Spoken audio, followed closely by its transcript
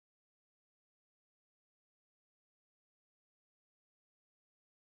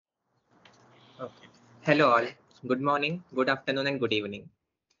Okay. Hello all. Good morning, good afternoon, and good evening.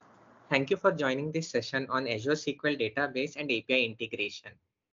 Thank you for joining this session on Azure SQL Database and API Integration,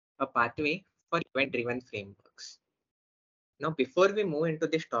 a pathway for event-driven frameworks. Now, before we move into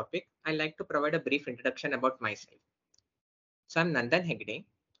this topic, I'd like to provide a brief introduction about myself. So, I'm Nandan Hegde.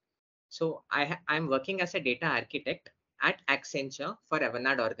 So, I'm working as a data architect at Accenture for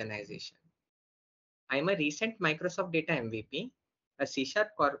Avanade organization. I'm a recent Microsoft Data MVP, a C#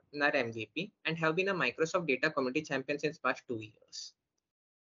 Corner MVP, and have been a Microsoft Data Community Champion since past 2 years.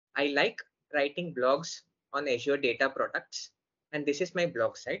 I like writing blogs on Azure data products, and this is my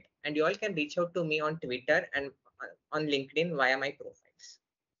blog site. And you all can reach out to me on Twitter and on LinkedIn via my profiles.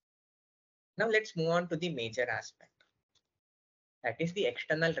 Now let's move on to the major aspect. That is the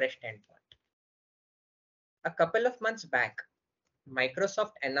external REST endpoint. A couple of months back,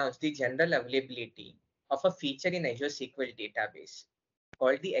 Microsoft announced the general availability of a feature in Azure SQL database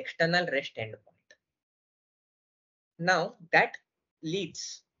called the external REST endpoint. Now that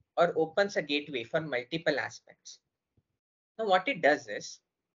leads or opens a gateway for multiple aspects. Now what it does is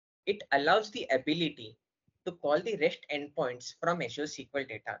it allows the ability to call the REST endpoints from Azure SQL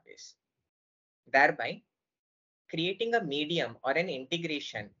database, thereby creating a medium or an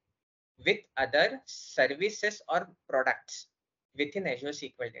integration with other services or products within Azure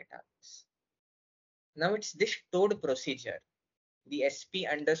SQL database. Now it's this stored procedure, the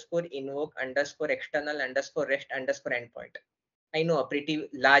sp_invoke_external_REST_endpoint. I know a pretty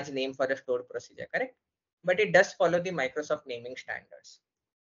large name for a stored procedure, correct? But it does follow the Microsoft naming standards.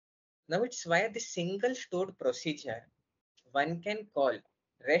 Now it's via the single stored procedure one can call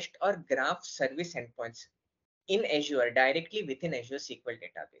REST or graph service endpoints in Azure directly within Azure SQL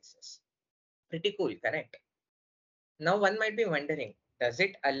databases. Pretty cool, correct? Now one might be wondering, does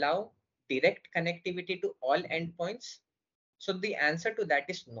it allow direct connectivity to all endpoints? So the answer to that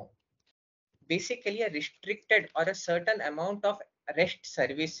is no. Basically, a restricted or a certain amount of REST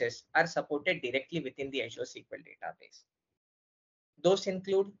services are supported directly within the Azure SQL database. Those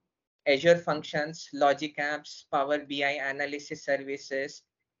include Azure Functions, Logic Apps, Power BI analysis services,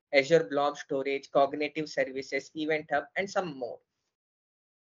 Azure Blob Storage, Cognitive Services, Event Hub, and some more.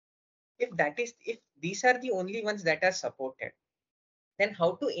 If these are the only ones that are supported, then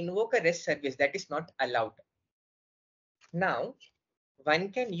how to invoke a REST service that is not allowed? Now,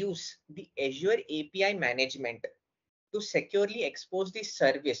 one can use the Azure API management to securely expose the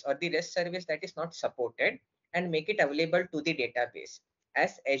service or the REST service that is not supported and make it available to the database,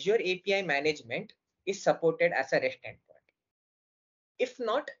 as Azure API management is supported as a REST endpoint. If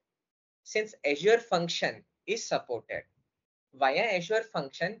not, since Azure function is supported, via Azure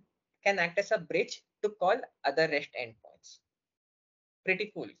function can act as a bridge to call other REST endpoints.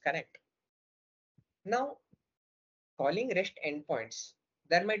 Pretty cool, correct? Now, calling REST endpoints,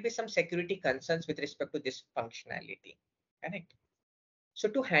 there might be some security concerns with respect to this functionality, correct? So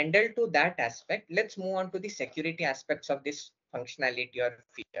to handle to that aspect, let's move on to the security aspects of this functionality or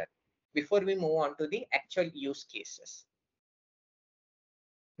feature before we move on to the actual use cases.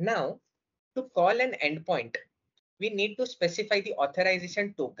 Now, to call an endpoint, we need to specify the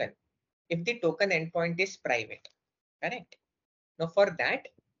authorization token if the token endpoint is private, correct? Now for that,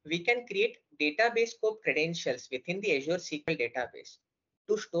 we can create database scope credentials within the Azure SQL database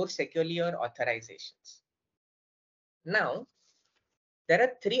to store securely your authorizations. Now, there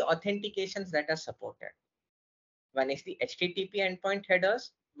are 3 authentications that are supported. One is the HTTP endpoint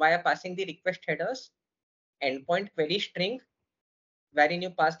headers via passing the request headers, endpoint query string, wherein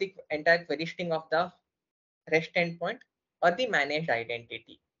you pass the entire query string of the REST endpoint, or the managed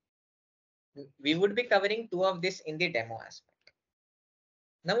identity. We would be covering 2 of this in the demo aspect.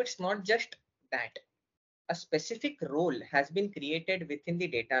 Now it's not just that. A specific role has been created within the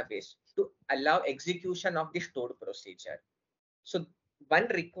database to allow execution of the stored procedure. So one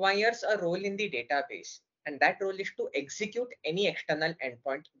requires a role in the database, and that role is to execute any external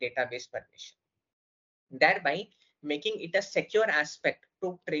endpoint database permission, thereby making it a secure aspect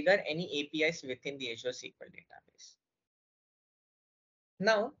to trigger any APIs within the Azure SQL database.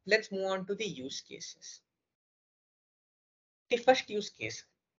 Now let's move on to the use cases. The first use case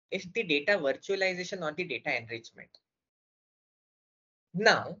is the data virtualization or the data enrichment.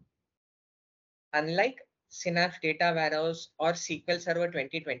 Now, unlike Synapse Data Warehouse or SQL Server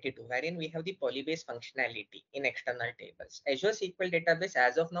 2022, wherein we have the polybase functionality in external tables, Azure SQL database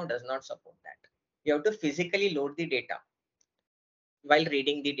as of now does not support that. You have to physically load the data while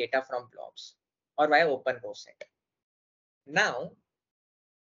reading the data from blobs or via OpenRowSet. Now,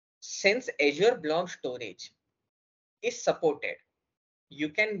 since Azure Blob Storage is supported, you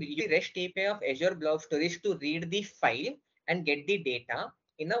can use the REST API of Azure Blob Storage to read the file and get the data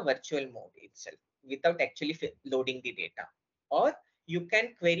in a virtual mode itself without actually loading the data. Or you can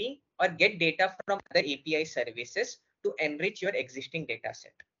query or get data from other API services to enrich your existing data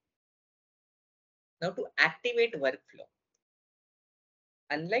set. Now to activate workflow,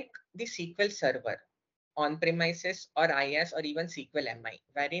 unlike the SQL Server, on-premises or IaaS or even SQL MI,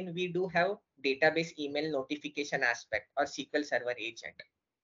 wherein we do have database email notification aspect or SQL Server agent.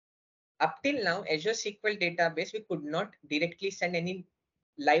 Up till now, Azure SQL database, we could not directly send any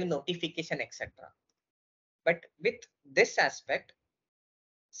live notification, etc. But with this aspect,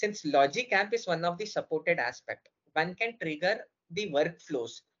 since Logic App is one of the supported aspect, one can trigger the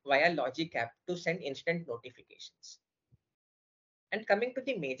workflows via Logic App to send instant notifications. And coming to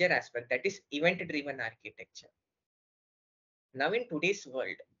the major aspect, that is event-driven architecture. Now in today's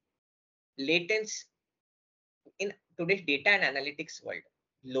world, latency in today's data and analytics world,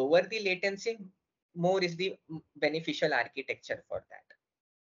 lower the latency, more is the beneficial architecture for that.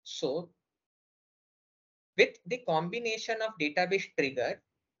 So with the combination of database trigger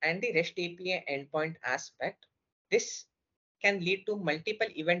and the REST API endpoint aspect, this can lead to multiple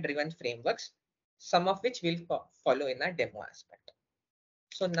event-driven frameworks, some of which we'll follow in our demo aspect.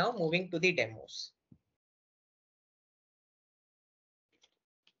 So now moving to the demos.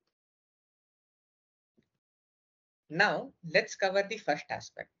 Now let's cover the first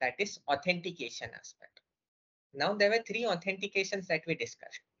aspect, that is authentication aspect. Now there were 3 authentications that we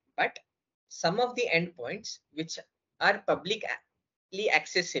discussed, but some of the endpoints which are publicly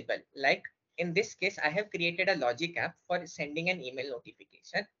accessible, like in this case, I have created a Logic app for sending an email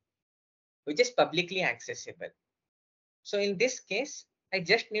notification, which is publicly accessible. So in this case, I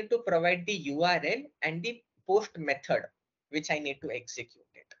just need to provide the URL and the post method, which I need to execute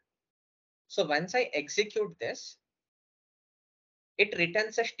it. So once I execute this, it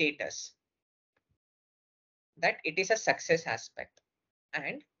returns a status that it is a success aspect.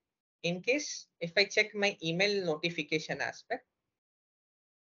 And in case, if I check my email notification aspect,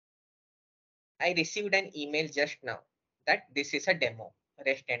 I received an email just now that this is a demo,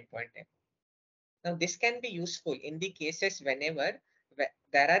 REST endpoint demo. Now this can be useful in the cases whenever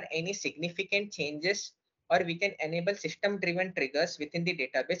there are any significant changes, or we can enable system-driven triggers within the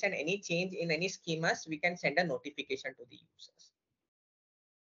database, and any change in any schemas, we can send a notification to the users.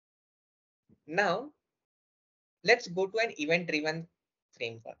 Now, let's go to an event-driven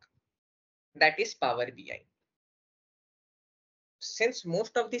framework, that is Power BI. Since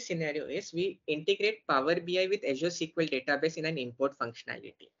most of the scenario is we integrate Power BI with Azure SQL database in an import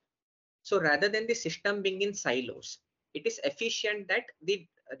functionality. So rather than the system being in silos, it is efficient that the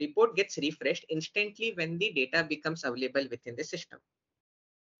report gets refreshed instantly when the data becomes available within the system.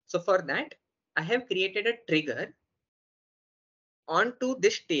 So for that, I have created a trigger onto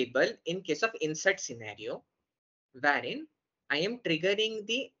this table in case of insert scenario, wherein I am triggering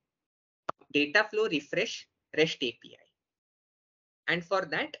the data flow refresh REST API. And for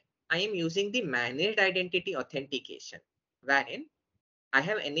that, I am using the managed identity authentication, wherein I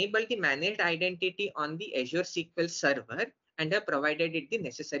have enabled the managed identity on the Azure SQL Server and have provided it the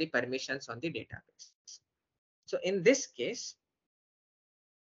necessary permissions on the database. So in this case,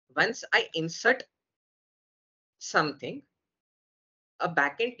 once I insert something, a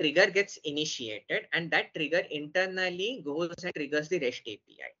backend trigger gets initiated, and that trigger internally goes and triggers the REST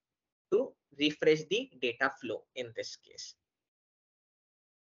API to refresh the data flow in this case.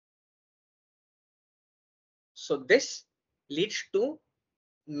 So this leads to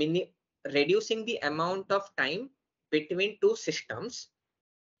reducing the amount of time between two systems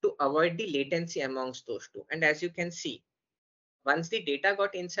to avoid the latency amongst those two. And as you can see, once the data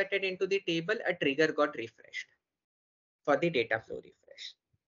got inserted into the table, a trigger got refreshed for the data flow refresh.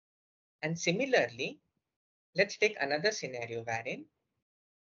 And similarly, let's take another scenario wherein,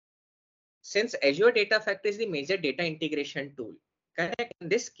 since Azure Data Factory is the major data integration tool, correct? In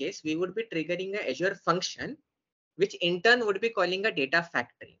this case, we would be triggering a Azure function, which in turn would be calling a data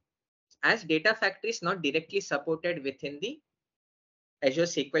factory, as data factory is not directly supported within the Azure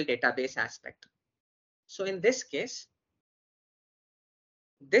SQL database aspect. So in this case,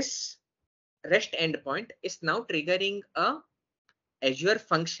 this REST endpoint is now triggering a Azure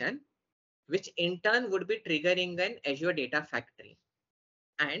function, which in turn would be triggering an Azure Data Factory.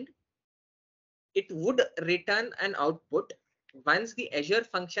 And it would return an output once the Azure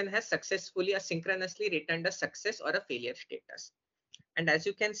function has successfully asynchronously returned a success or a failure status. And as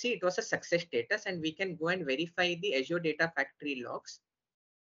you can see, it was a success status, and we can go and verify the Azure Data Factory logs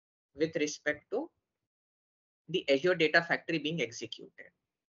with respect to the Azure Data Factory being executed.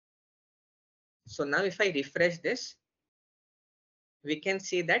 So now if I refresh this, we can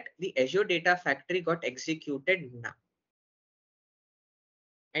see that the Azure Data Factory got executed now.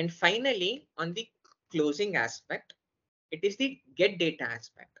 And finally, on the closing aspect, it is the get data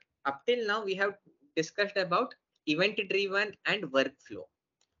aspect. Up till now, we have discussed about event-driven and workflow.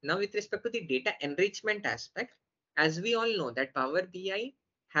 Now, with respect to the data enrichment aspect, as we all know that Power BI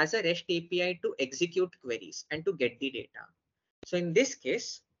has a REST API to execute queries and to get the data. So in this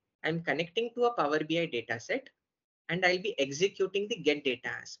case, I'm connecting to a Power BI dataset and I'll be executing the get data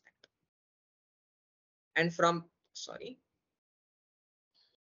aspect. And from, sorry.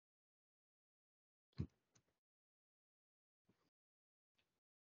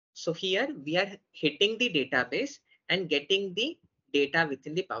 So here we are hitting the database and getting the data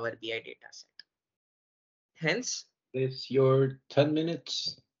within the Power BI dataset. Hence, it's your 10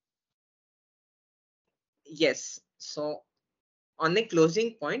 minutes. Yes. So on the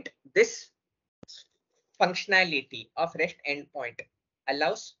closing point, this functionality of REST endpoint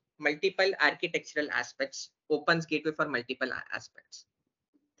allows multiple architectural aspects, opens gateway for multiple aspects.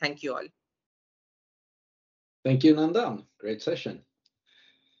 Thank you all. Thank you, Nandan. Great session.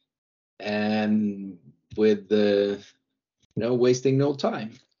 And with wasting no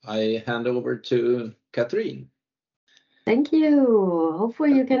time, I hand over to Kathrin. Thank you.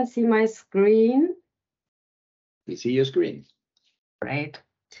 Hopefully you can see my screen. We see your screen. Great.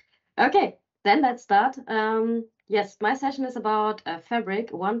 Okay, then let's start. Yes, my session is about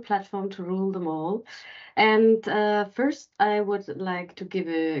Fabric, one platform to rule them all. And first, I would like to give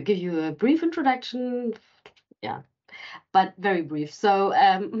you a brief introduction. Yeah, but very brief. So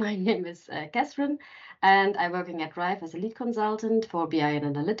my name is Kathrin, and I'm working at Drive as a lead consultant for BI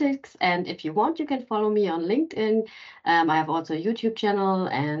and analytics. And if you want, you can follow me on LinkedIn. I have also a YouTube channel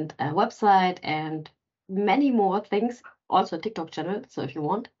and a website and many more things, also a TikTok channel. So if you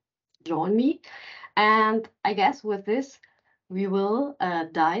want, join me. And I guess with this, we will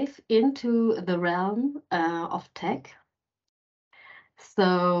dive into the realm of tech.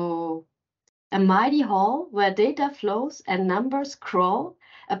 So a mighty hall where data flows and numbers crawl,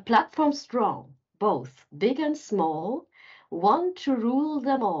 a platform strong, both big and small, one to rule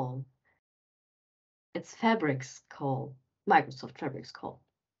them all. It's Fabric's call, Microsoft Fabric's call.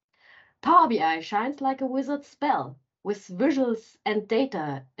 Power BI shines like a wizard's spell. With visuals and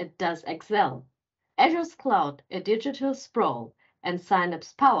data, it does excel. Azure's cloud, a digital sprawl, and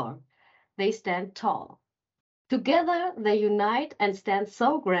Synapse power, they stand tall. Together they unite and stand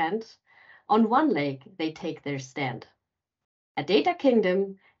so grand, on one lake they take their stand. A data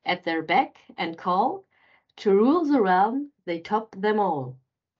kingdom at their beck and call, to rule the realm they top them all.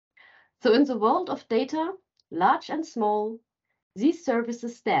 So in the world of data, large and small, these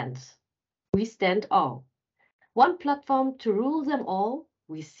services stand. We stand all. One platform to rule them all,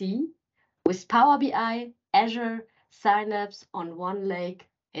 we see. With Power BI, Azure, Synapse on one lake,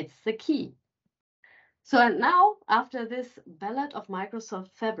 it's the key. So and now, after this ballad of Microsoft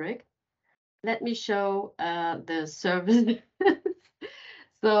Fabric, let me show the service.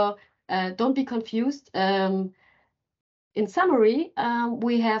 So don't be confused. In summary,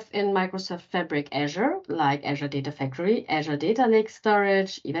 we have in Microsoft Fabric Azure, like Azure Data Factory, Azure Data Lake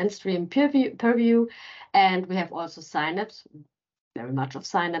Storage, Event Stream, Purview, and we have also Synapse, very much of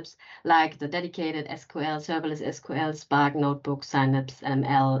Synapse, like the dedicated SQL, serverless SQL, Spark, Notebook, Synapse,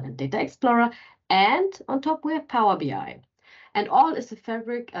 ML, and Data Explorer. And on top, we have Power BI. And all is a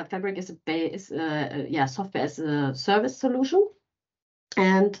Fabric. Fabric is a software as a service solution.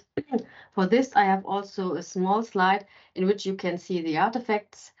 And for this, I have also a small slide in which you can see the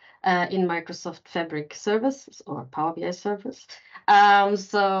artifacts in Microsoft Fabric service or Power BI service.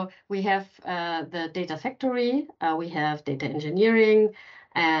 So we have the data factory, we have data engineering,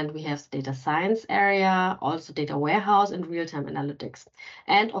 and we have data science area, also data warehouse and real-time analytics.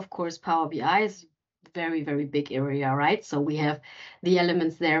 And of course, Power BI is very, very big area, right? So we have the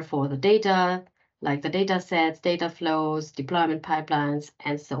elements there for the data, like the data sets, data flows, deployment pipelines,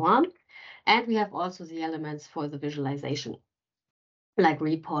 and so on. And we have also the elements for the visualization, like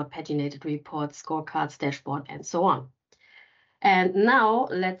report, paginated reports, scorecards, dashboard, and so on. And now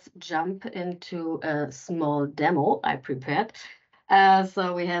let's jump into a small demo I prepared.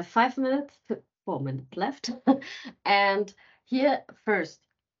 So we have 4 minutes left. And here first,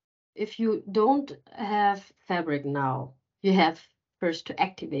 if you don't have Fabric now, you have first to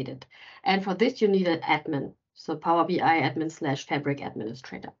activate it. And for this, you need an admin. So Power BI admin / Fabric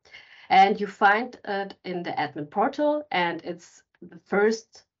administrator. And you find it in the admin portal, and it's the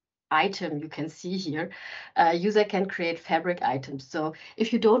first item you can see here. User can create Fabric items. So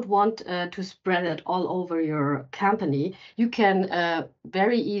if you don't want to spread it all over your company, you can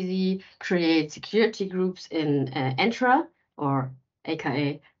very easy create security groups in Entra, or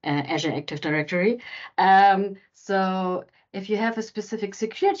aka Azure Active Directory. So if you have a specific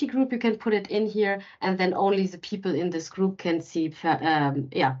security group, you can put it in here, and then only the people in this group can see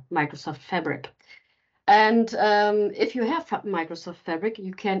Microsoft Fabric. And if you have Microsoft Fabric,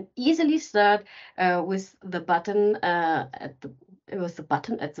 you can easily start with the button at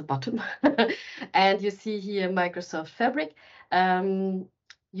the bottom, and you see here Microsoft Fabric.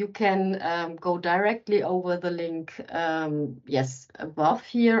 You can go directly over the link, above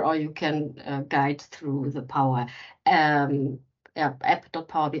here, or you can guide through the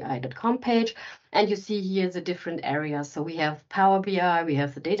app.powerbi.com page, and you see here the different areas. So we have Power BI, we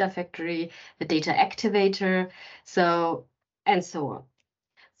have the Data Factory, the Data Activator, and so on.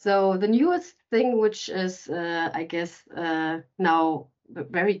 So the newest thing, which is, I guess, now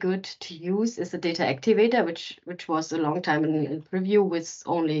very good to use, is the Data Activator, which was a long time in preview with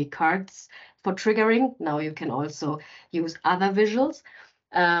only cards for triggering. Now you can also use other visuals.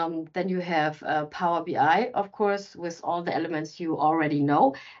 Then you have Power BI, of course, with all the elements you already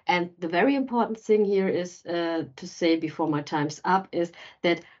know. And the very important thing here is to say before my time's up is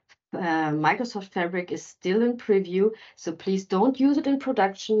that Microsoft Fabric is still in preview, so please don't use it in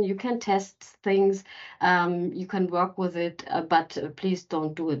production. You can test things, you can work with it, but please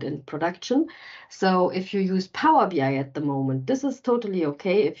don't do it in production. So if you use Power BI at the moment, this is totally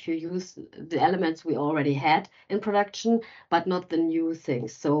okay if you use the elements we already had in production, but not the new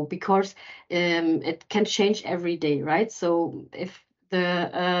things. So because it can change every day, right? So if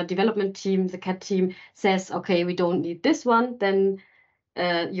the development team, the CAT team says, okay, we don't need this one, then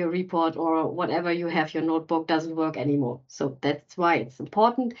your report or whatever you have, your notebook doesn't work anymore. So that's why it's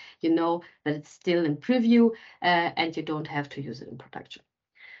important, you know, that it's still in preview and you don't have to use it in production.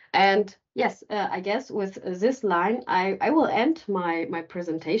 And yes, I guess with this line, I will end my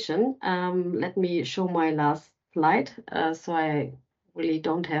presentation. Let me show my last slide. So I really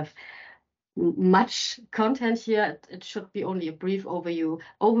don't have much content here. It should be only a brief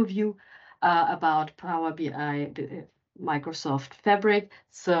overview about Power BI, Microsoft Fabric.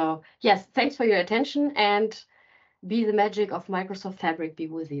 So yes, thanks for your attention, and be the magic of Microsoft Fabric be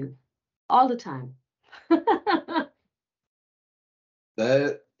with you all the time.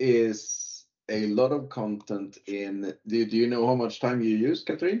 That is a lot of content in. Do you know how much time you used,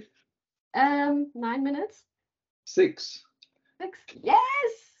 Kathrin? 9 minutes. 6. 6.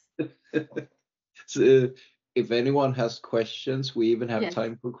 Yes. So if anyone has questions, we even have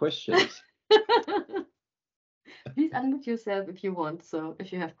time for questions. Please unmute yourself if you want. So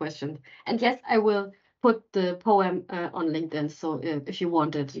if you have questions, and yes, I will put the poem on LinkedIn. So if you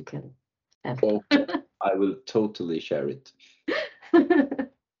want it, you can have it. Oh, I will totally share it.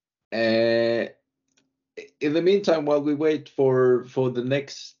 In the meantime, while we wait for the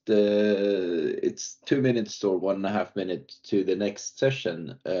next, it's 2 minutes or 1.5 minutes to the next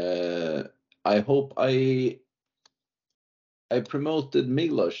session. I hope I promoted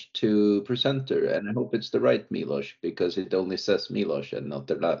Milos to presenter, and I hope it's the right Milos, because it only says Milos and not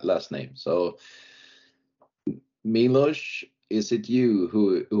the last name. So Milos, is it you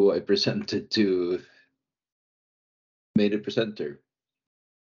who I presented to, made a presenter?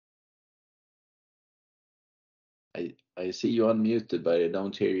 I see you unmuted, but I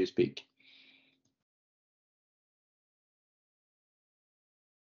don't hear you speak.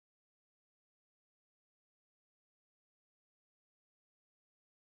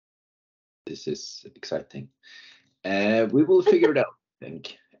 This is exciting. We will figure it out, I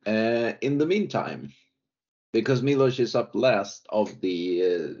think. In the meantime, because Milos is up last of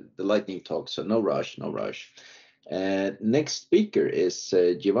the lightning talk, so no rush. Next speaker is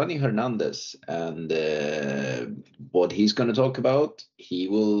Geovanny Hernandez, and what he's going to talk about, he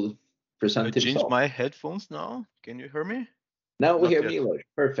will present himself. I changed my headphones now. Can you hear me? Now we hear Milos.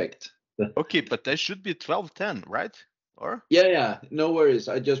 Perfect. Okay, but that should be 12:10, right? Or? Yeah. No worries.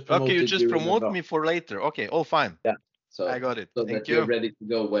 I just promoted you just promote me me for later. Okay, all fine. Yeah. So I got it. So Thank that you. You're ready to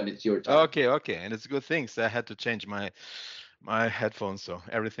go when it's your time. Okay. And it's a good thing. So I had to change my headphones, so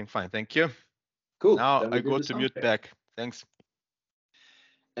everything fine. Thank you. Cool. Now I go to mute back. Thanks.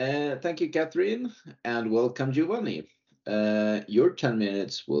 Thank you, Kathrin, and welcome, Geovanny. Your 10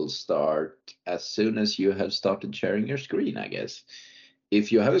 minutes will start as soon as you have started sharing your screen, I guess.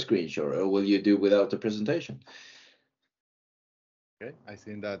 If you have a screen share, or will you do without a presentation? Okay, I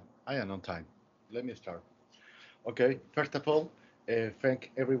think that I am on time. Let me start. Okay, first of all,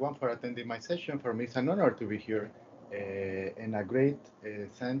 thank everyone for attending my session. For me, it's an honor to be here, and a great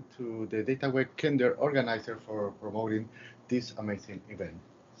thanks to the DataWeb Kinder organizer for promoting this amazing event.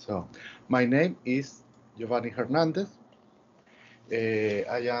 So, my name is Geovanny Hernandez.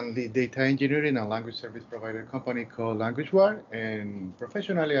 I am the data engineering and language service provider company called LanguageWare, and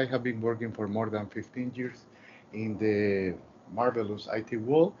professionally, I have been working for more than 15 years in the marvelous IT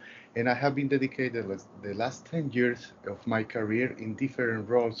world, and I have been dedicated the last 10 years of my career in different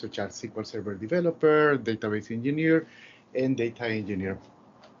roles such as SQL Server developer, database engineer, and data engineer.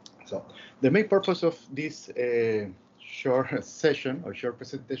 So the main purpose of this short session or short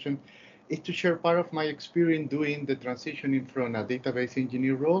presentation is to share part of my experience doing the transitioning from a database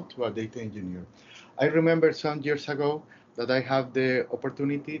engineer role to a data engineer. I remember some years ago that I had the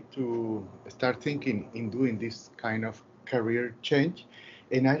opportunity to start thinking in doing this kind of career change,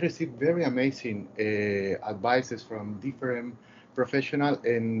 and I received very amazing advices from different professionals,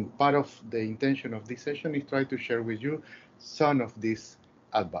 and part of the intention of this session is try to share with you some of this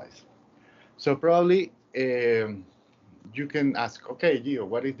advice. So probably you can ask, okay, Gio,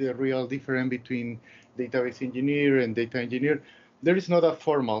 what is the real difference between database engineer and data engineer? There is not a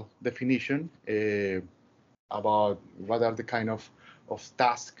formal definition about what are the kind of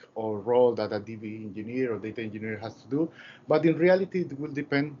task or role that a DB engineer or data engineer has to do. But in reality, it will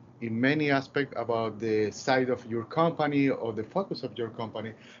depend in many aspects about the size of your company or the focus of your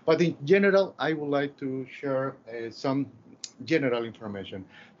company. But in general, I would like to share some general information.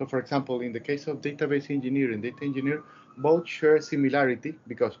 So for example, in the case of database engineer and data engineer, both share similarity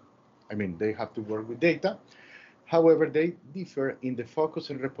because, I mean, they have to work with data. However, they differ in the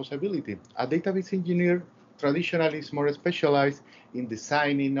focus and responsibility. A database engineer traditionally is more specialized in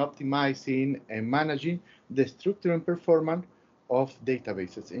designing, optimizing, and managing the structure and performance of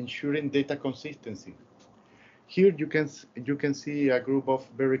databases, ensuring data consistency. Here you can see a group of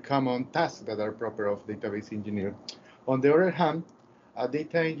very common tasks that are proper of database engineer. On the other hand, a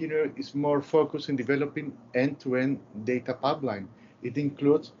data engineer is more focused in developing end-to-end data pipeline. It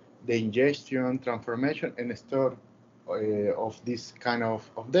includes the ingestion, transformation, and store of this kind of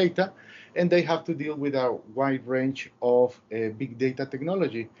data, and they have to deal with a wide range of big data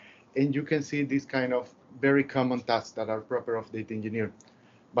technology. And you can see this kind of very common tasks that are proper of data engineer.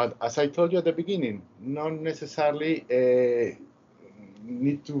 But as I told you at the beginning, not necessarily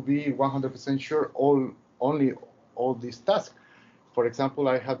need to be 100% sure only all these tasks. For example,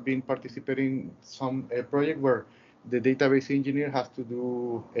 I have been participating in some project where the database engineer has to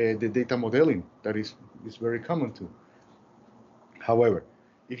do the data modeling. That is very common too. However,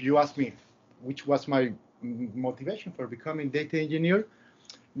 if you ask me which was my motivation for becoming data engineer,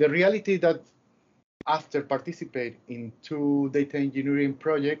 the reality that after participate in 2 data engineering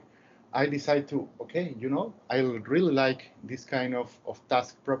projects, I decided to, okay, you know, I really like this kind of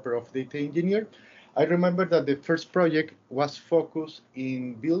task proper of data engineer. I remember that the first project was focused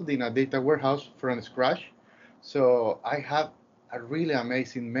in building a data warehouse from scratch. So I had a really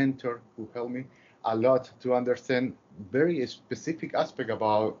amazing mentor who helped me a lot to understand very specific aspect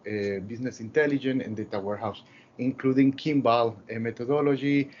about business intelligence and data warehouse, including Kimball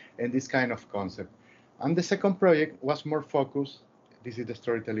methodology and this kind of concept. And the second project was more focused, this is the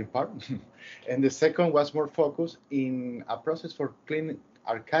storytelling part, and the second was more focused in a process for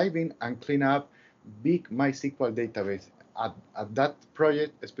archiving and clean up big MySQL database. At that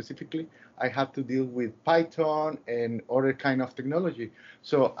project specifically, I had to deal with Python and other kind of technology.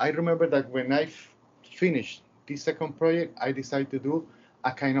 So I remember that when I finished this second project, I decided to do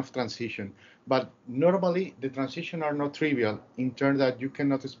a kind of transition. But normally, the transition are not trivial in terms that you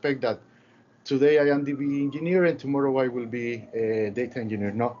cannot expect that today I am DB engineer and tomorrow I will be a data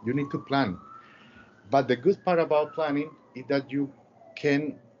engineer. No, you need to plan. But the good part about planning is that you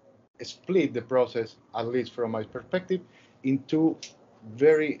can split the process, at least from my perspective, into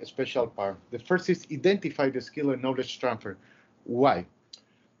very special parts. The first is identify the skill and knowledge transfer. Why?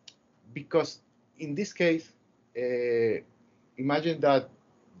 Because in this case, imagine that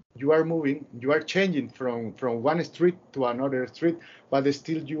you are moving, you are changing from one street to another street, but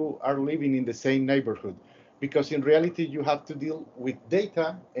still you are living in the same neighborhood. Because in reality, you have to deal with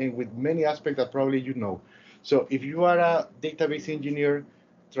data and with many aspects that probably you know. So if you are a database engineer,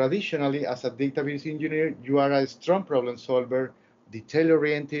 traditionally as a database engineer, you are a strong problem solver,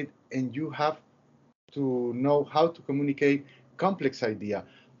 detail-oriented, and you have to know how to communicate complex idea.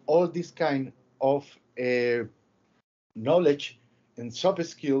 All this kind of knowledge and soft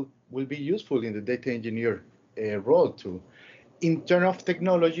skill will be useful in the data engineer role too. In terms of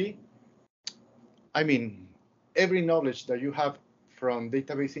technology, I mean, every knowledge that you have from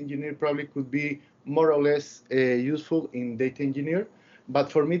database engineer probably could be more or less useful in data engineer.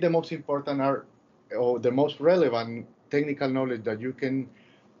 But for me, the most important are, or the most relevant technical knowledge that you can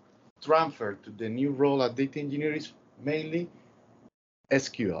transfer to the new role as data engineer is mainly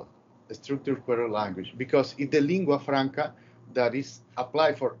SQL, structured query language, because it's the lingua franca that is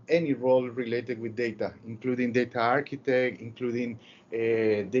applied for any role related with data, including data architect, including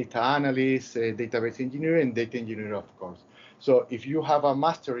data analyst, database engineer, and data engineer, of course. So if you have a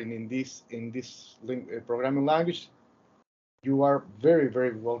mastering in this programming language, you are very,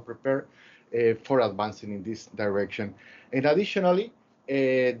 very well prepared for advancing in this direction. And additionally,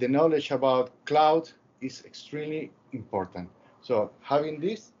 the knowledge about cloud is extremely important. So having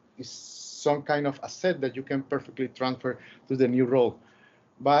this is some kind of asset that you can perfectly transfer to the new role.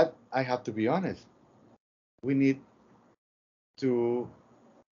 But I have to be honest, we need to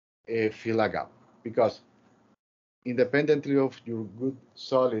fill a gap, because independently of your good,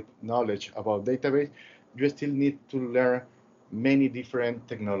 solid knowledge about database, you still need to learn many different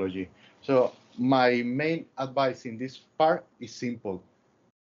technology. So my main advice in this part is simple.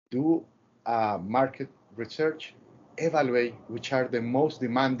 Do market research, evaluate which are the most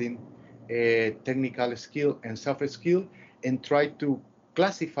demanding technical skill and soft skill, and try to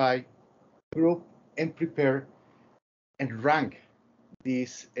classify, group, and prepare and rank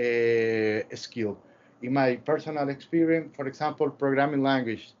this skill. In my personal experience, for example, programming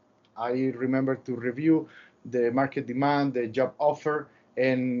language, I remember to review the market demand, the job offer,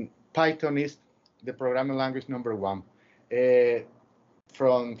 and Python is the programming language #1.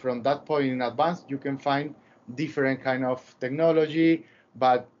 From that point in advance, you can find different kind of technology,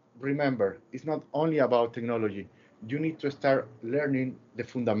 but remember, it's not only about technology. You need to start learning the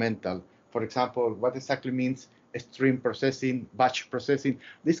fundamental. For example, what exactly means stream processing, batch processing.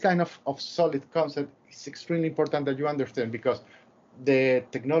 This kind of solid concept is extremely important that you understand, because the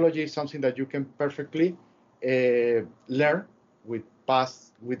technology is something that you can perfectly learn with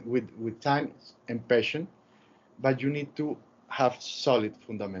time and passion, but you need to have solid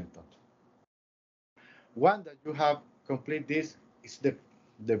fundamentals. Once that you have complete this, is the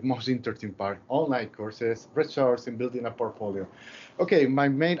most interesting part: online courses, resource, and building a portfolio. Okay, my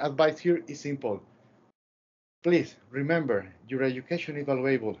main advice here is simple. Please remember, your education is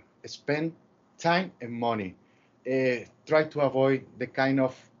valuable. Spend time and money. Try to avoid the kind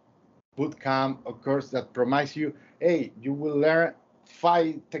of bootcamp or course that promise you, hey, you will learn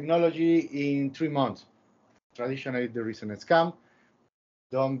 5 technology in 3 months. Traditionally, there is a scam.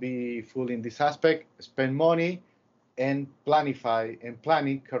 Don't be fooled in this aspect. Spend money and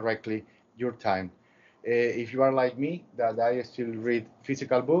planning correctly your time. If you are like me, that I still read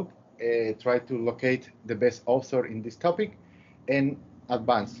physical book, try to locate the best author in this topic and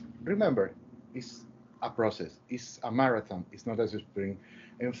advance. Remember, it's a process. It's a marathon. It's not a sprint.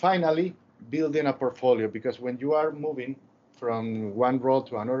 And finally, building a portfolio, because when you are moving from one role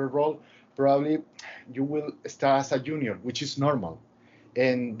to another role, probably you will start as a junior, which is normal.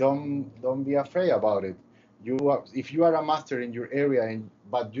 And don't be afraid about it. If you are a master in your area,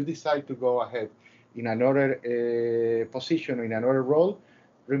 but you decide to go ahead in another position or in another role,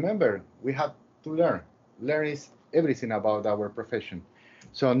 remember, we have to learn. Learn is everything about our profession.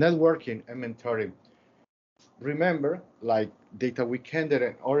 So networking and mentoring. Remember, like Data Weekend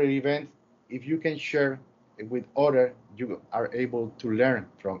and other events, if you can share with others, you are able to learn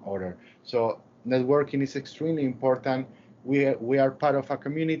from others. So networking is extremely important. We are part of a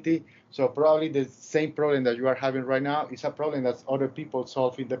community, so probably the same problem that you are having right now is a problem that other people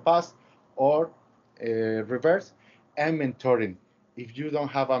solved in the past, or reverse. And mentoring. If you don't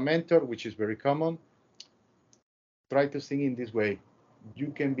have a mentor, which is very common, try to think in this way.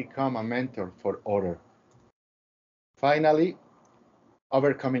 You can become a mentor for others. Finally,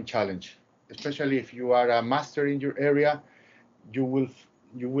 overcoming challenge. Especially if you are a master in your area, you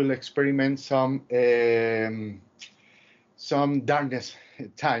will experiment some darkness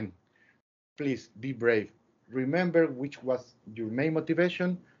time. Please be brave. Remember which was your main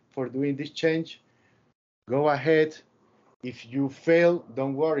motivation for doing this change. Go ahead. If you fail,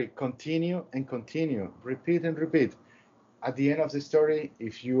 don't worry. Continue and continue. Repeat and repeat. At the end of the story,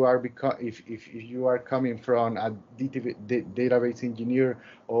 if you are coming from a database engineer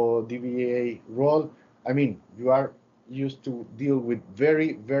or DBA role, I mean, you are used to deal with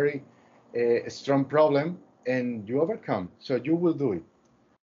very, very strong problem, and you overcome. So you will do it.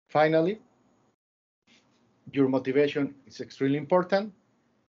 Finally, your motivation is extremely important.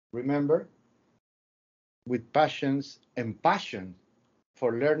 Remember, with passion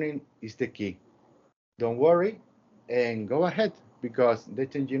for learning is the key. Don't worry and go ahead, because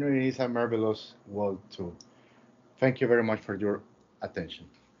data engineering is a marvelous world too. Thank you very much for your attention.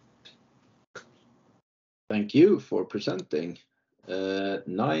 Thank you for presenting.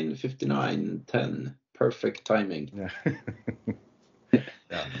 9:59:10. Perfect timing. Yeah.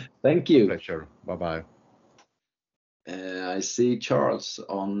 Yeah. Thank you. Pleasure. Bye-bye. I see Charles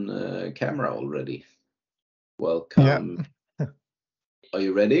on camera already. Welcome. Yeah. Are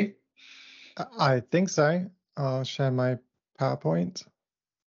you ready? I think so. I'll share my PowerPoint.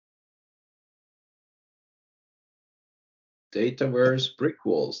 Dataverse brick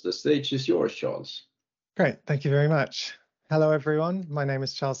walls. The stage is yours, Charles. Great, thank you very much. Hello, everyone. My name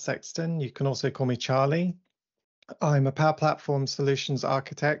is Charles Sexton. You can also call me Charlie. I'm a Power Platform Solutions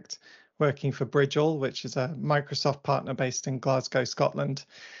Architect working for Bridgeall, which is a Microsoft partner based in Glasgow, Scotland.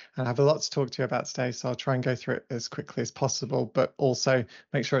 And I have a lot to talk to you about today, so I'll try and go through it as quickly as possible, but also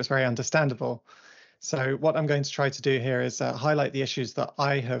make sure it's very understandable. So what I'm going to try to do here is highlight the issues that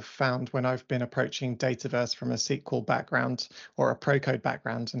I have found when I've been approaching Dataverse from a SQL background or a Procode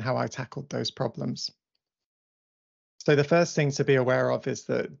background and how I tackled those problems. So the first thing to be aware of is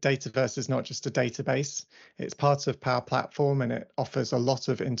that Dataverse is not just a database. It's part of Power Platform and it offers a lot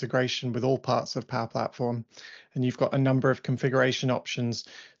of integration with all parts of Power Platform. And you've got a number of configuration options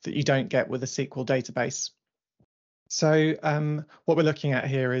that you don't get with a SQL database. So what we're looking at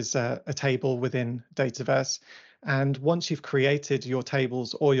here is a table within Dataverse. And once you've created your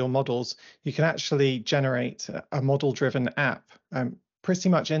tables or your models, you can actually generate a model-driven app pretty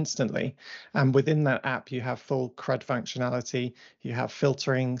much instantly. And within that app, you have full CRUD functionality. You have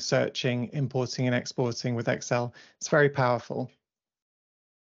filtering, searching, importing and exporting with Excel. It's very powerful.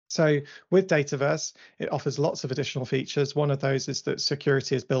 So with Dataverse, it offers lots of additional features. One of those is that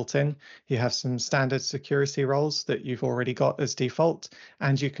security is built in. You have some standard security roles that you've already got as default,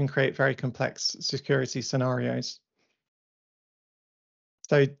 and you can create very complex security scenarios.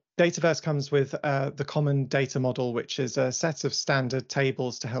 So Dataverse comes with the common data model, which is a set of standard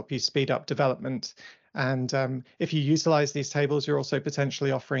tables to help you speed up development. And if you utilize these tables, you're also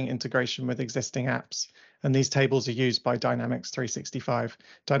potentially offering integration with existing apps. And these tables are used by Dynamics 365.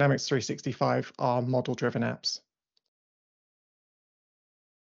 Dynamics 365 are model-driven apps.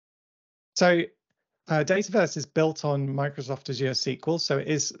 So Dataverse is built on Microsoft Azure SQL, so it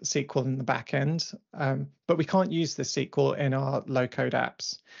is SQL in the back end, but we can't use this SQL in our low-code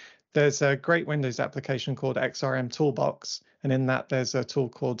apps. There's a great Windows application called XRM Toolbox, and in that there's a tool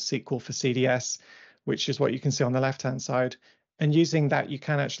called SQL for CDS, which is what you can see on the left-hand side. And using that, you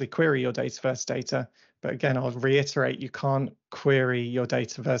can actually query your Dataverse data. But again, I'll reiterate, you can't query your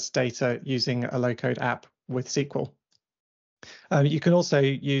Dataverse data using a low-code app with SQL. You can also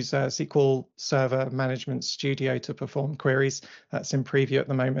use SQL Server Management Studio to perform queries. That's in preview at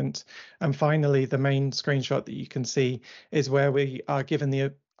the moment. And finally, the main screenshot that you can see is where we are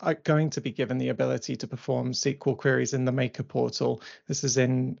going to be given the ability to perform SQL queries in the Maker portal. This is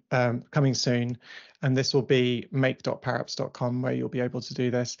coming soon, and this will be make.powerapps.com where you'll be able to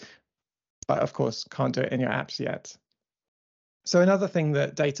do this. But of course, can't do it in your apps yet. So another thing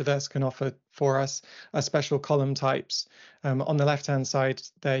that Dataverse can offer for us are special column types. On the left-hand side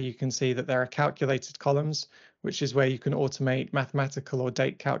there, you can see that there are calculated columns, which is where you can automate mathematical or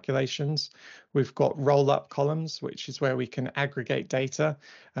date calculations. We've got roll-up columns, which is where we can aggregate data.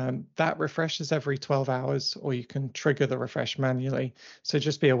 That refreshes every 12 hours, or you can trigger the refresh manually. So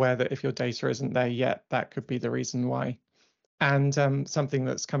just be aware that if your data isn't there yet, that could be the reason why. And something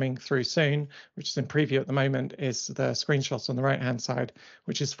that's coming through soon, which is in preview at the moment, is the screenshot on the right-hand side,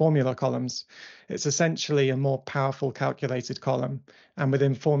 which is formula columns. It's essentially a more powerful calculated column. And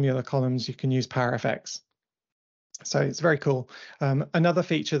within formula columns, you can use PowerFX. So it's very cool. Another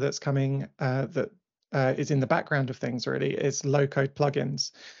feature that's coming that is in the background of things really is low-code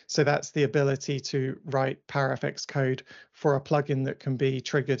plugins. So that's the ability to write PowerFX code for a plugin that can be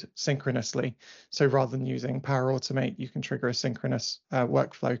triggered synchronously. So rather than using Power Automate, you can trigger a synchronous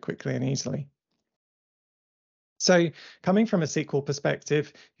workflow quickly and easily. So coming from a SQL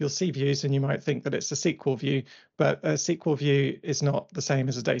perspective, you'll see views and you might think that it's a SQL view, but a SQL view is not the same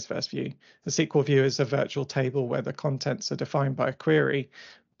as a Dataverse view. The SQL view is a virtual table where the contents are defined by a query,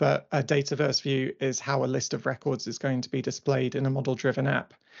 but a Dataverse view is how a list of records is going to be displayed in a model-driven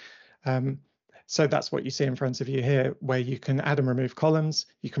app. So that's what you see in front of you here, where you can add and remove columns,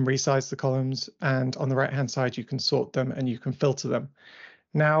 you can resize the columns, and on the right-hand side, you can sort them and you can filter them.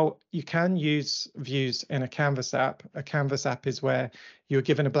 Now, you can use views in a Canvas app. A Canvas app is where you're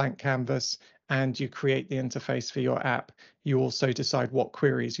given a blank canvas and you create the interface for your app. You also decide what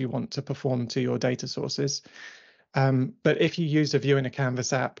queries you want to perform to your data sources. But if you use a view in a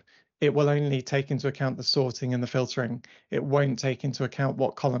Canvas app, it will only take into account the sorting and the filtering. It won't take into account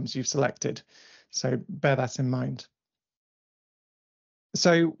what columns you've selected. So bear that in mind.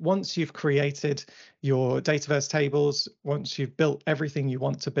 So once you've created your Dataverse tables, once you've built everything you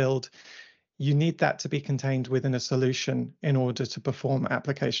want to build, you need that to be contained within a solution in order to perform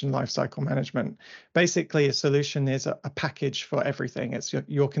application lifecycle management. Basically, a solution is a package for everything. It's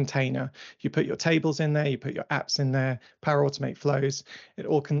your container. You put your tables in there, you put your apps in there, Power Automate flows. It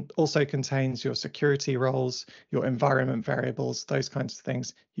also contains your security roles, your environment variables, those kinds of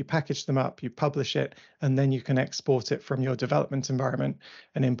things. You package them up, you publish it, and then you can export it from your development environment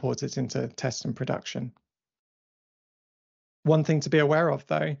and import it into test and production. One thing to be aware of,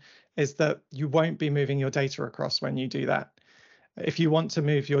 though, is that you won't be moving your data across when you do that. If you want to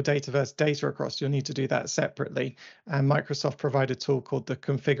move your Dataverse data across, you'll need to do that separately. And Microsoft provide a tool called the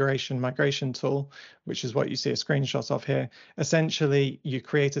Configuration Migration Tool, which is what you see a screenshot of here. Essentially, you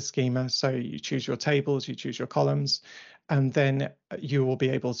create a schema. So you choose your tables, you choose your columns, and then you will be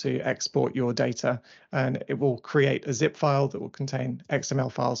able to export your data. And it will create a zip file that will contain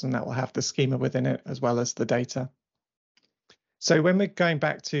XML files, and that will have the schema within it as well as the data. So when we're going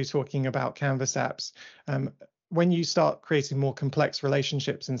back to talking about Canvas apps, when you start creating more complex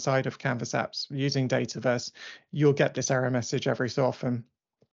relationships inside of Canvas apps using Dataverse, you'll get this error message every so often.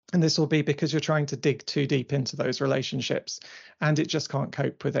 And this will be because you're trying to dig too deep into those relationships and it just can't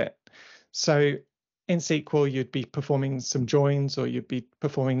cope with it. So in SQL, you'd be performing some joins or you'd be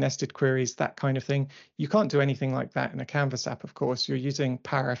performing nested queries, that kind of thing. You can't do anything like that in a Canvas app, of course. You're using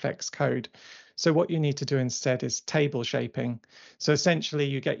PowerFX code. So what you need to do instead is table shaping. So essentially,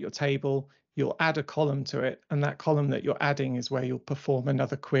 you get your table, you'll add a column to it, and that column that you're adding is where you'll perform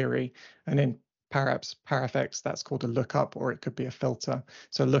another query. And in PowerFX, that's called a lookup, or it could be a filter.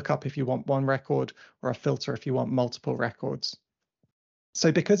 So lookup if you want one record, or a filter if you want multiple records.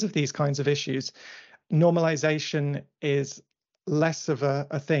 So because of these kinds of issues, normalization is less of a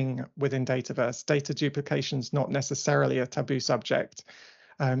thing within Dataverse. Data duplication is not necessarily a taboo subject.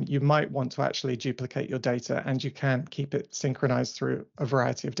 You might want to actually duplicate your data, and you can keep it synchronized through a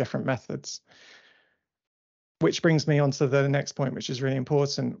variety of different methods. Which brings me on to the next point, which is really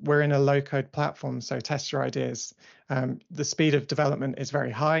important. We're in a low-code platform, so test your ideas. The speed of development is very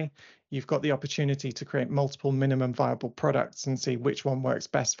high. You've got the opportunity to create multiple minimum viable products and see which one works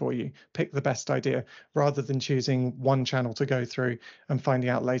best for you. Pick the best idea rather than choosing one channel to go through and finding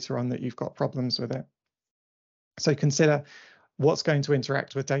out later on that you've got problems with it. So consider what's going to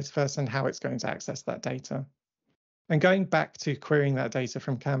interact with Dataverse and how it's going to access that data. And going back to querying that data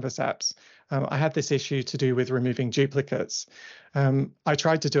from Canvas apps, I had this issue to do with removing duplicates. I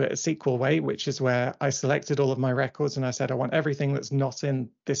tried to do it a SQL way, which is where I selected all of my records and I said, I want everything that's not in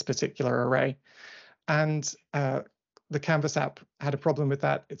this particular array. And the Canvas app had a problem with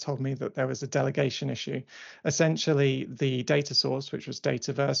that. It told me that there was a delegation issue. Essentially, the data source, which was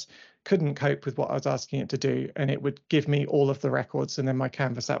Dataverse, couldn't cope with what I was asking it to do, and it would give me all of the records, and then my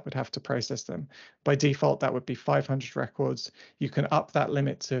Canvas app would have to process them. By default, that would be 500 records. You can up that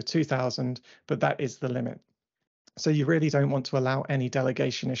limit to 2,000, but that is the limit. So you really don't want to allow any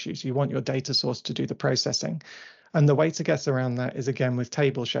delegation issues. You want your data source to do the processing. And the way to get around that is, again, with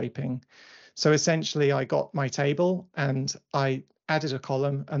table shaping. So essentially, I got my table and I added a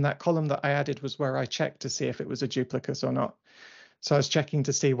column, and that column that I added was where I checked to see if it was a duplicate or not. So I was checking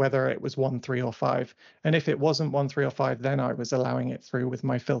to see whether it was 1, 3, or 5. And if it wasn't 1, 3, or 5, then I was allowing it through with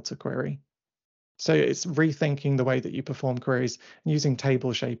my filter query. So it's rethinking the way that you perform queries and using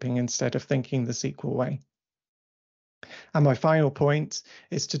table shaping instead of thinking the SQL way. And my final point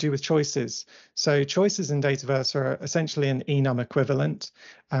is to do with choices. So choices in Dataverse are essentially an enum equivalent,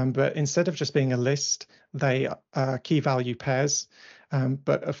 but instead of just being a list, they are key value pairs.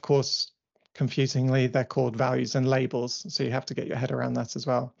 But of course, confusingly, they're called values and labels. So you have to get your head around that as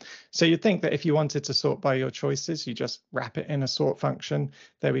well. So you'd think that if you wanted to sort by your choices, you just wrap it in a sort function.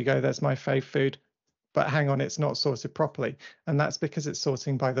 There we go. There's my fave food. But hang on, it's not sorted properly. And that's because it's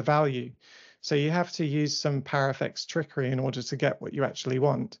sorting by the value. So you have to use some PowerFX trickery in order to get what you actually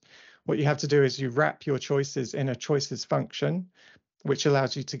want. What you have to do is you wrap your choices in a choices function, which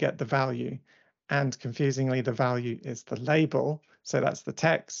allows you to get the value. And confusingly, the value is the label. So that's the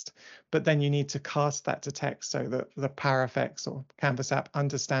text. But then you need to cast that to text so that the PowerFX or Canvas app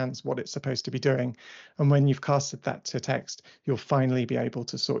understands what it's supposed to be doing. And when you've casted that to text, you'll finally be able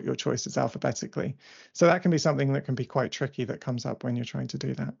to sort your choices alphabetically. So that can be something that can be quite tricky that comes up when you're trying to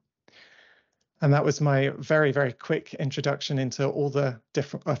do that. And that was my very, very quick introduction into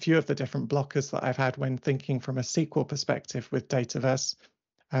a few of the different blockers that I've had when thinking from a SQL perspective with Dataverse.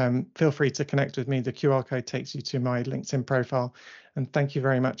 Feel free to connect with me. The QR code takes you to my LinkedIn profile. And thank you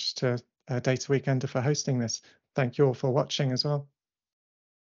very much to Data Weekender for hosting this. Thank you all for watching as well.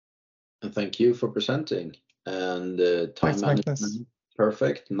 And thank you for presenting. And time Thanks, management, Magnus.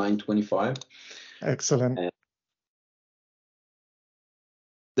 perfect, 9:25. Excellent.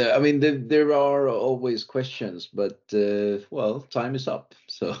 I mean, there are always questions, but well, time is up.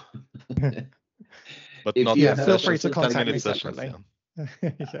 So, But if not you Yeah, have feel free to questions, 10 contact me minute sessions. separately.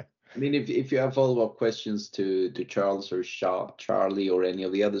 Yeah. Yeah. I mean, if you have follow-up questions to Charles or Charlie or any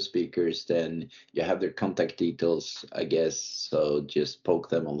of the other speakers, then you have their contact details, I guess. So just poke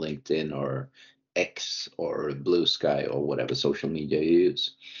them on LinkedIn or X or Blue Sky or whatever social media you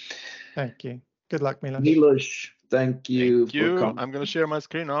use. Thank you. Good luck, Milos. Milos, thank you Thank for you. coming. I'm going to share my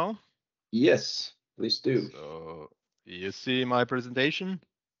screen now. Yes, please do. So you see my presentation?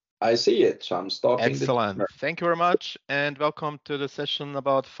 I see it, so I'm starting the Excellent. timer. Thank you very much, and welcome to the session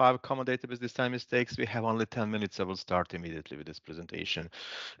about 5 common database design mistakes. We have only 10 minutes. I will start immediately with this presentation.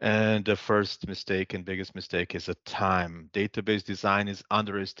 And the first mistake and biggest mistake is a time. Database design is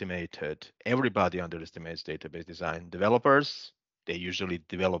underestimated. Everybody underestimates database design. Developers, they usually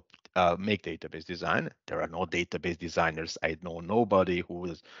make database design. There are no database designers. I know nobody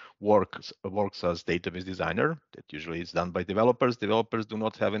who works as database designer. That usually is done by developers. Developers do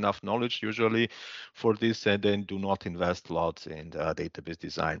not have enough knowledge usually for this, and then do not invest lots in database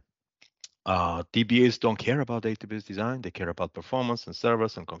design. DBAs don't care about database design. They care about performance and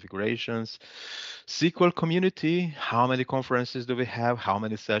servers and configurations. SQL community, how many conferences do we have? How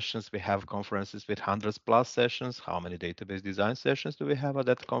many sessions? We have conferences with hundreds plus sessions. How many database design sessions do we have at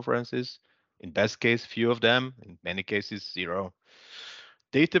that conferences? In best case, few of them. In many cases, 0.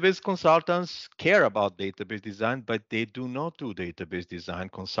 Database consultants care about database design, but they do not do database design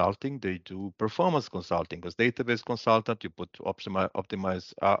consulting. They do performance consulting. As database consultant, you put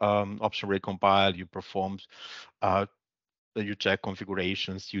optimize option recompile, you perform, you check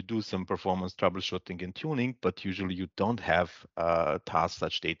configurations, you do some performance troubleshooting and tuning, but usually you don't have tasks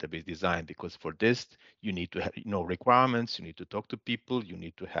such database design, because for this you need to have requirements, you need to talk to people, you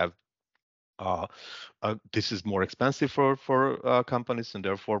need to have this is more expensive for companies, and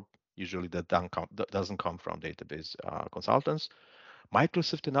therefore usually that doesn't come from database consultants.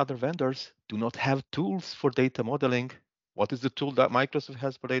 Microsoft and other vendors do not have tools for data modeling. What is the tool that Microsoft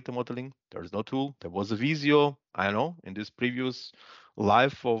has for data modeling? There is no tool. There was a Visio, I don't know, in this previous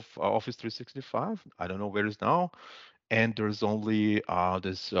life of Office 365. I don't know where it is now. And there's only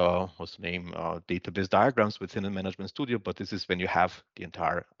this what's the name, database diagrams within a management studio, but this is when you have the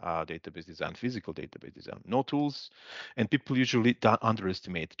entire database design, physical database design, no tools, and people usually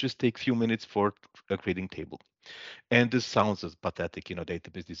underestimate. Just take few minutes for creating table. And this sounds as pathetic,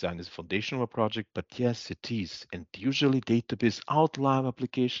 database design is foundational project, but yes, it is. And usually database outlive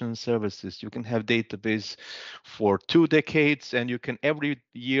application services. You can have database for 2 decades, and you can every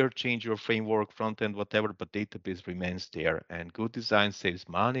year change your framework, front end, whatever, but database remains there. And good design saves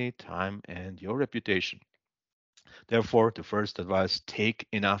money, time, and your reputation. Therefore, the first advice, take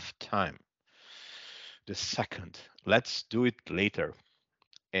enough time. The second, let's do it later.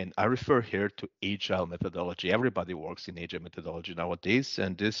 And I refer here to agile methodology. Everybody works in agile methodology nowadays,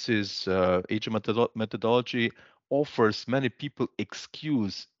 and this is agile methodology offers many people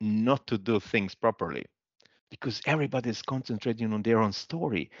excuse not to do things properly, because everybody is concentrating on their own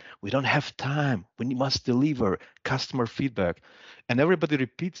story. We don't have time. We must deliver customer feedback, and everybody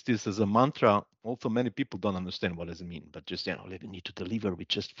repeats this as a mantra. Also, many people don't understand what does it mean, but just we need to deliver. We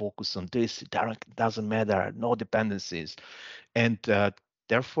just focus on this. It doesn't matter. No dependencies. And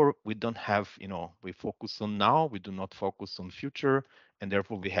therefore we don't have, we focus on now, we do not focus on future, and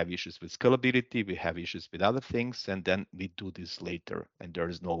therefore we have issues with scalability, we have issues with other things, and then we do this later, and there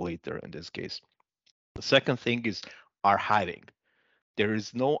is no later in this case. The second thing is archiving. There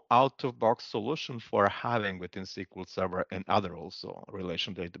is no out-of-box solution for archiving within SQL Server and other also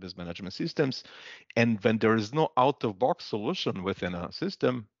relational database management systems. And when there is no out-of-box solution within a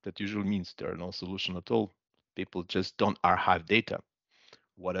system, that usually means there are no solution at all. People just don't archive data.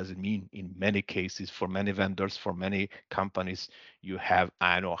 What does it mean? In many cases, for many vendors, for many companies, you have,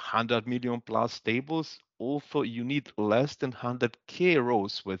 100 million plus tables. Also, you need less than 100K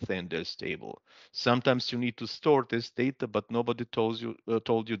rows within this table. Sometimes you need to store this data, but nobody told you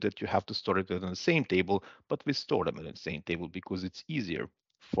that you have to store it in the same table, but we store them in the same table because it's easier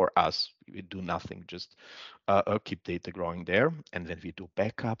for us. We do nothing, just keep data growing there. And then we do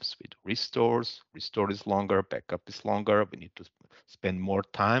backups, we do restores. Restore is longer, backup is longer. We need to spend more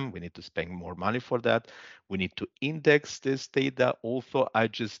time. We need to spend more money for that. We need to index this data. Also, I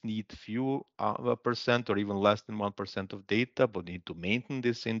just need few percent or even less than 1% of data, but need to maintain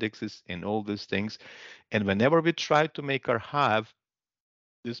these indexes and all these things. And whenever we try to make archive,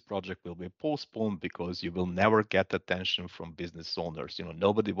 this project will be postponed because you will never get attention from business owners.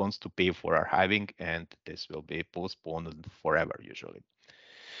 Nobody wants to pay for archiving, and this will be postponed forever usually.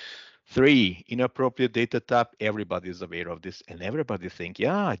 3, inappropriate data type. Everybody is aware of this, and everybody think,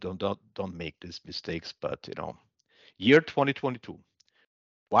 yeah, I don't make these mistakes. But year 2022,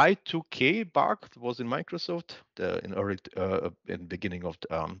 Y2K bug was in Microsoft in beginning of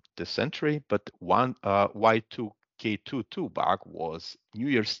the century, but one Y2K22 bug was New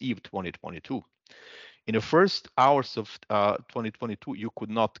Year's Eve 2022. In the first hours of 2022, you could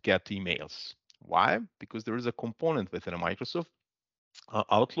not get emails. Why? Because there is a component within a Microsoft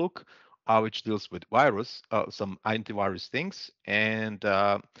Outlook which deals with virus, some antivirus things, and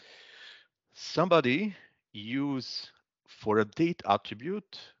somebody used for a date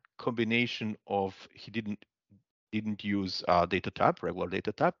attribute combination of he didn't use data type, regular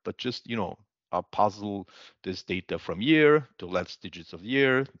data type, but just puzzle this data from year to last digits of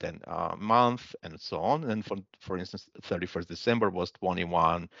year, then month, and so on. And for instance, 31st December was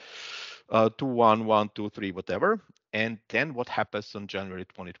 21, 21, 1, 2, 3, whatever. And then what happens on January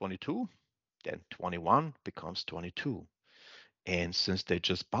 2022? Then 21 becomes 22. And since they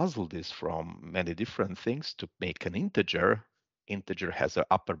just puzzle this from many different things to make an integer has an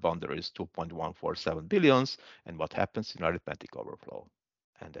upper boundary is 2.147 billions. And what happens in arithmetic overflow?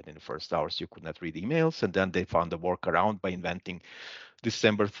 And then in the first hours, you could not read emails. And then they found a workaround by inventing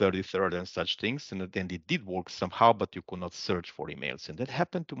December 33rd and such things. And then it did work somehow, but you could not search for emails. And that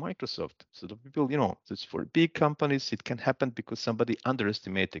happened to Microsoft. So the people, it's for big companies, it can happen because somebody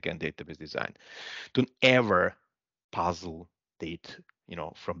underestimated, again, database design. Don't ever puzzle date,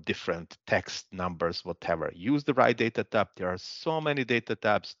 from different text, numbers, whatever. Use the right data type. There are so many data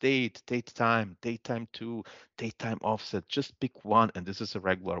types: date, date time 2, date time offset. Just pick one, and this is a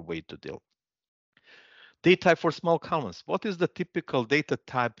regular way to deal. Date type for small columns. What is the typical data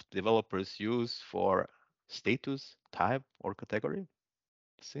type developers use for status, type, or category?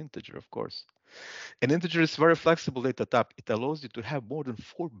 It's integer, of course. An integer is very flexible data type. It allows you to have more than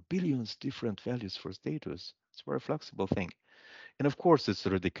 4 billion different values for status. It's a very flexible thing. And of course, it's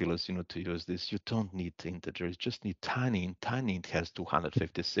ridiculous, to use this. You don't need integers, you just need tiny. And tiny, it has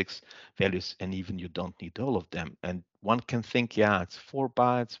 256 values, and even you don't need all of them. And one can think, yeah, it's 4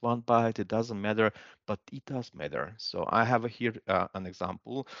 bytes, 1 byte, it doesn't matter, but it does matter. So I have here an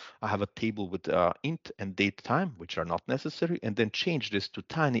example. I have a table with int and date time, which are not necessary, and then change this to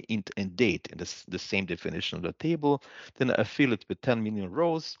tiny int and date in the same definition of the table. Then I fill it with 10 million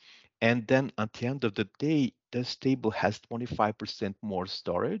rows. And then at the end of the day, this table has 25% more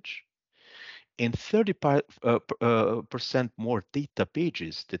storage and 30% more data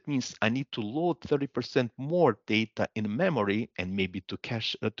pages. That means I need to load 30% more data in memory, and maybe to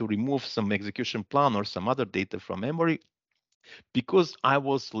cache, to remove some execution plan or some other data from memory, because I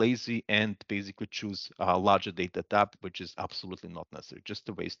was lazy and basically choose a larger data type, which is absolutely not necessary, just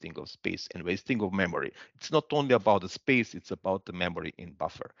a wasting of space and wasting of memory. It's not only about the space, it's about the memory in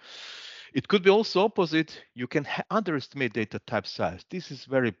buffer. It could be also opposite. You can underestimate data type size. This is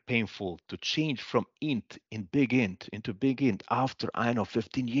very painful to change from int in big int into big int after,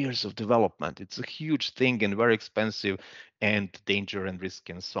 15 years of development. It's a huge thing and very expensive and danger and risk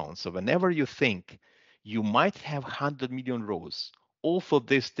and so on. So whenever you think you might have 100 million rows, although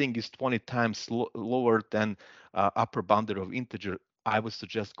this thing is 20 times lower than upper boundary of integer, I would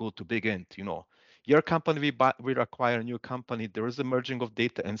suggest go to big int. Your company, we acquire a new company, there is a merging of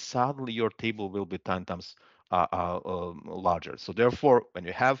data, and suddenly your table will be 10 times larger. So therefore, when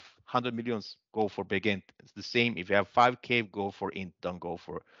you have 100 millions, go for big int. It's the same. If you have 5K, go for int, don't go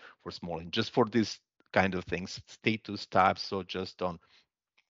for small int. Just for this kind of things, status types, so just don't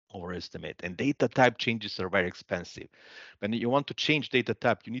overestimate. And data type changes are very expensive. When you want to change data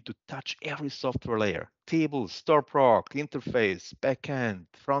type, you need to touch every software layer: tables, store proc, interface, backend,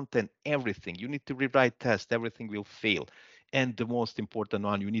 frontend, everything. You need to rewrite test, everything will fail. And the most important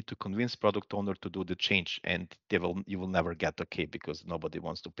one, you need to convince product owner to do the change, and you will never get okay because nobody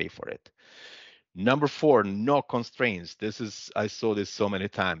wants to pay for it. Number 4, no constraints. I saw this so many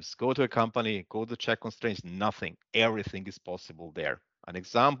times. Go to a company, go to check constraints, nothing. Everything is possible there. An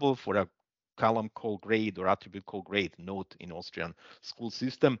example for a column called grade or attribute called grade, note in Austrian school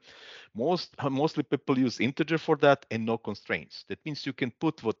system. Mostly people use integer for that and no constraints. That means you can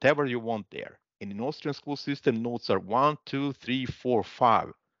put whatever you want there. And in Austrian school system, notes are 1, 2, 3, 4,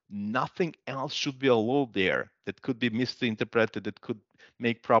 5. Nothing else should be allowed there that could be misinterpreted, that could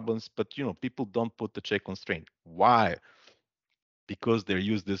make problems. But people don't put the check constraint. Why? because they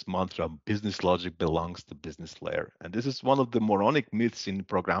use this mantra, business logic belongs to business layer. And this is one of the moronic myths in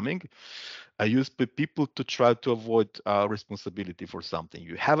programming. I use people to try to avoid responsibility for something.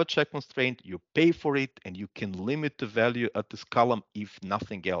 You have a check constraint, you pay for it, and you can limit the value at this column if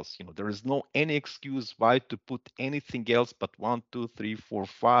nothing else. There is no any excuse why to put anything else but 1, 2, 3, 4,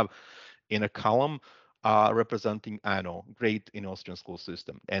 5 in a column representing, I know, grade in Austrian school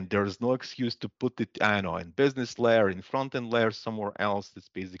system. And there is no excuse to put it, I know, in business layer, in front-end layer, somewhere else. It's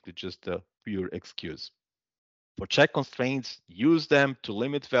basically just a pure excuse. For check constraints, use them to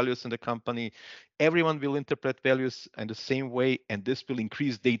limit values in the company. Everyone will interpret values in the same way, and this will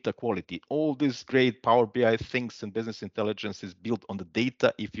increase data quality. All these great Power BI things and business intelligence is built on the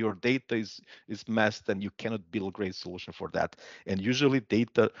data. If your data is messed, then you cannot build a great solution for that. And usually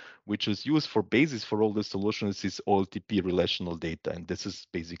data which is used for basis for all the solutions is OLTP relational data, and this is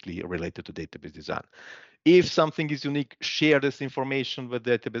basically related to database design. If something is unique, share this information with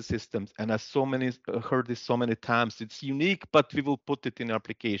database systems. And as heard this so many times, it's unique, but we will put it in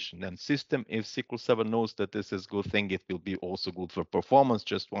application. And system, if SQL Server knows that this is a good thing, it will be also good for performance.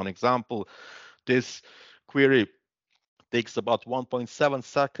 Just one example, this query takes about 1.7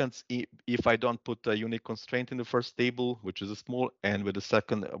 seconds if I don't put a unique constraint in the first table, which is a small, and with the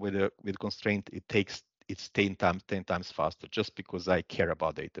second with constraint, it's 10 times faster, just because I care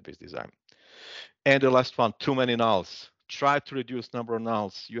about database design. And the last one, too many nulls. Try to reduce number of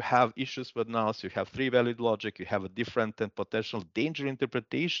nulls. You have issues with nulls. You have three valid logic. You have a different and potential danger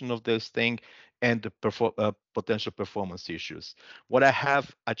interpretation of this thing, and the potential performance issues. What I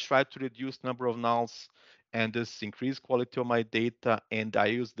try to reduce number of nulls, and this increase quality of my data. And I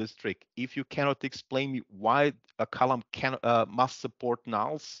use this trick. If you cannot explain me why a column must support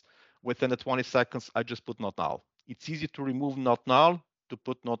nulls within the 20 seconds, I just put not null. It's easy to remove not null, to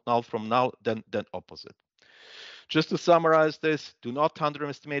put not null from null, then opposite. Just to summarize this, do not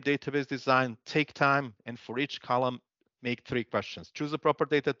underestimate database design, take time, and for each column, make 3 questions. Choose a proper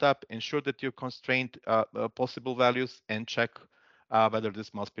data type, ensure that you constrained possible values, and check whether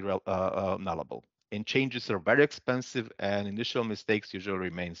this must be nullable. And changes are very expensive, and initial mistakes usually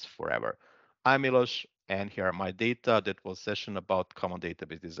remains forever. I'm Milos, and here are my data. That was session about common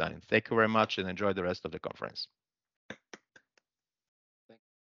database design. Thank you very much, and enjoy the rest of the conference.